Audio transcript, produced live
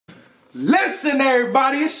Listen,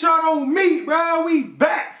 everybody, it's Sean on me, bro. We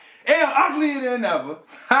back and uglier than ever.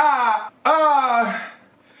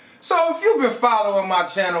 So if you've been following my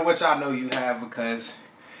channel, which I know you have because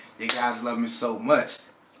you guys love me so much,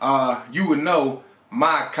 you would know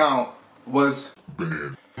my account was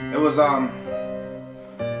banned. It was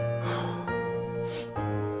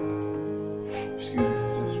excuse me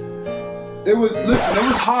for this. It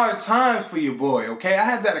was hard times for your boy, okay? I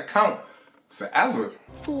had that account forever.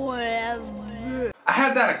 I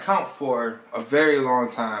had that account for a very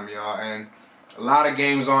long time, y'all, and a lot of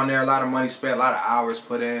games on there, a lot of money spent, a lot of hours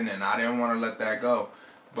put in, and I didn't want to let that go.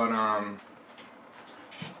 But I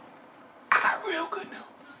got real good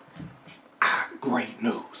news. I got great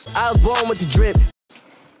news. I was born with the drip.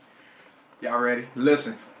 Y'all ready?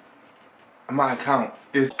 Listen. My account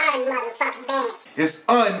is unmotherfucking banned. It's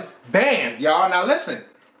unbanned, y'all. Now listen.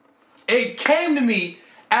 It came to me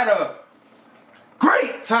at a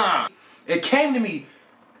great time. It came to me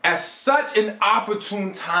at such an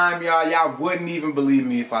opportune time, y'all. Y'all wouldn't even believe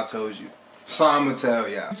me if I told you. So I'm gonna tell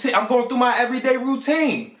y'all. I'm going through my everyday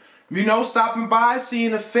routine. You know, stopping by,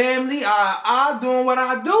 seeing the family, doing what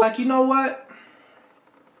I do. Like, you know what?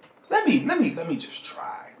 Let me just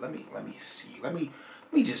try. Let me see. Let me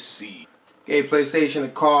just see. Gave PlayStation a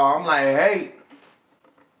call. I'm like, hey,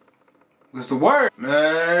 what's the word?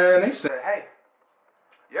 Man, they said, hey,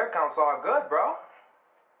 your account's all good, bro.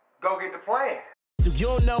 Go get the plan. You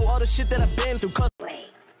don't know all the shit that I've been through. Wait.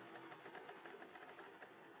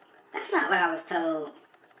 That's not what I was told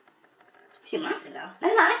a few months ago.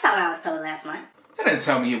 That's not what I was told last month. They didn't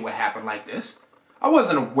tell me it would happen like this. I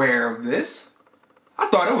wasn't aware of this. I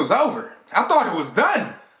thought it was over. I thought it was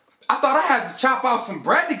done. I thought I had to chop out some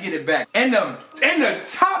bread to get it back. And to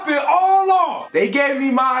top it all off, they gave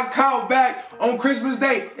me my account back on Christmas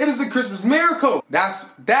Day. It is a Christmas miracle. That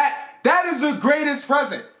is the greatest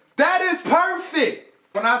present. That is perfect.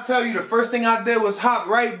 When I tell you the first thing I did was hop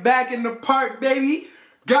right back in the park, baby.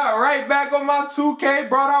 Got right back on my 2K,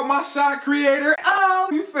 brought out my shot creator. Oh,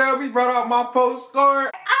 you feel me? Brought out my post score.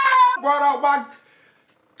 Oh, brought out my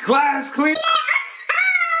glass clean.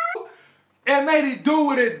 And made it do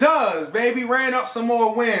what it does, baby. Ran up some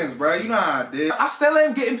more wins, bro. You know how I did. I still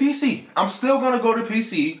ain't getting PC. I'm still gonna go to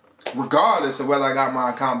PC, regardless of whether I got my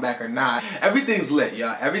account back or not. Everything's lit,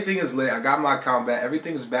 y'all. Everything is lit. I got my account back.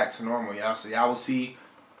 Everything's back to normal, y'all. So y'all will see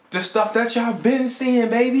the stuff that y'all been seeing,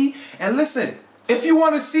 baby. And listen, if you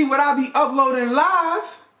want to see what I be uploading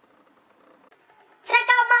live, check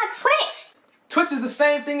out my Twitch. Twitch is the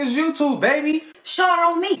same thing as YouTube, baby. Sean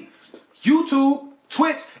on me. YouTube,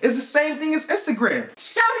 Twitch is the same thing as Instagram.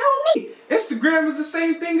 Sean on me. Instagram is the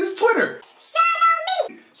same thing as Twitter. Sean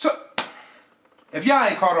on me. So, if y'all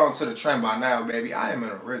ain't caught on to the trend by now, baby, I am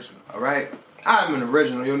an original, alright? I am an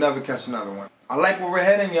original. You'll never catch another one. I like where we're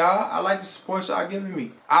heading, y'all. I like the support y'all giving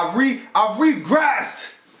me. I've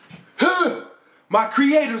regressed my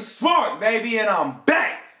creative spark, baby, and I'm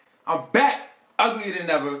back. I'm back. Uglier than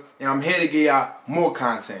ever, and I'm here to give y'all more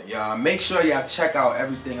content, y'all. Make sure y'all check out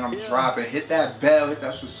everything I'm dropping. Hit that bell, hit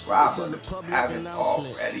that subscribe button if you haven't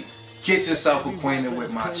already. Get yourself acquainted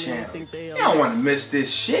with my channel. You don't want to miss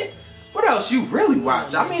this shit. What else you really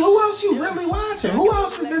watch? I mean, who else you really watching? Who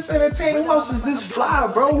else is this entertaining? Who else is this fly,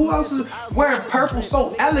 bro? Who else is wearing purple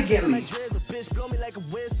so elegantly?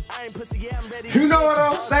 You know what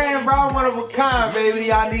I'm saying, bro? I'm one of a kind, baby.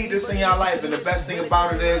 Y'all need this in your life, and the best thing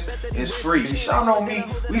about it is, it's free. Y'all know me,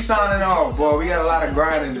 we signing off, boy. We got a lot of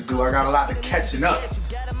grinding to do. I got a lot of catching up.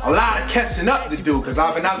 A lot of catching up to do, because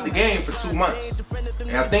I've been out the game for 2 months.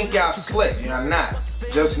 And I think y'all slick, y'all not.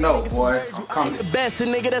 Just know, boy, I'm coming. The best, a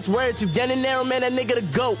nigga that's word to. Jan and Arrow, man, that nigga the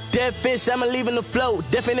GOAT. Dead fish, I'ma leaving the float.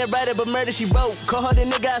 Definite writer, but murder she wrote. Call her the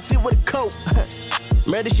nigga I see with a coat.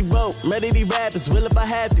 Murder she wrote, murder these rappers, will if I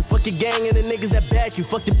have to. Fuck your gang and the niggas that back you.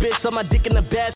 Fuck the bitch on my dick in the bath.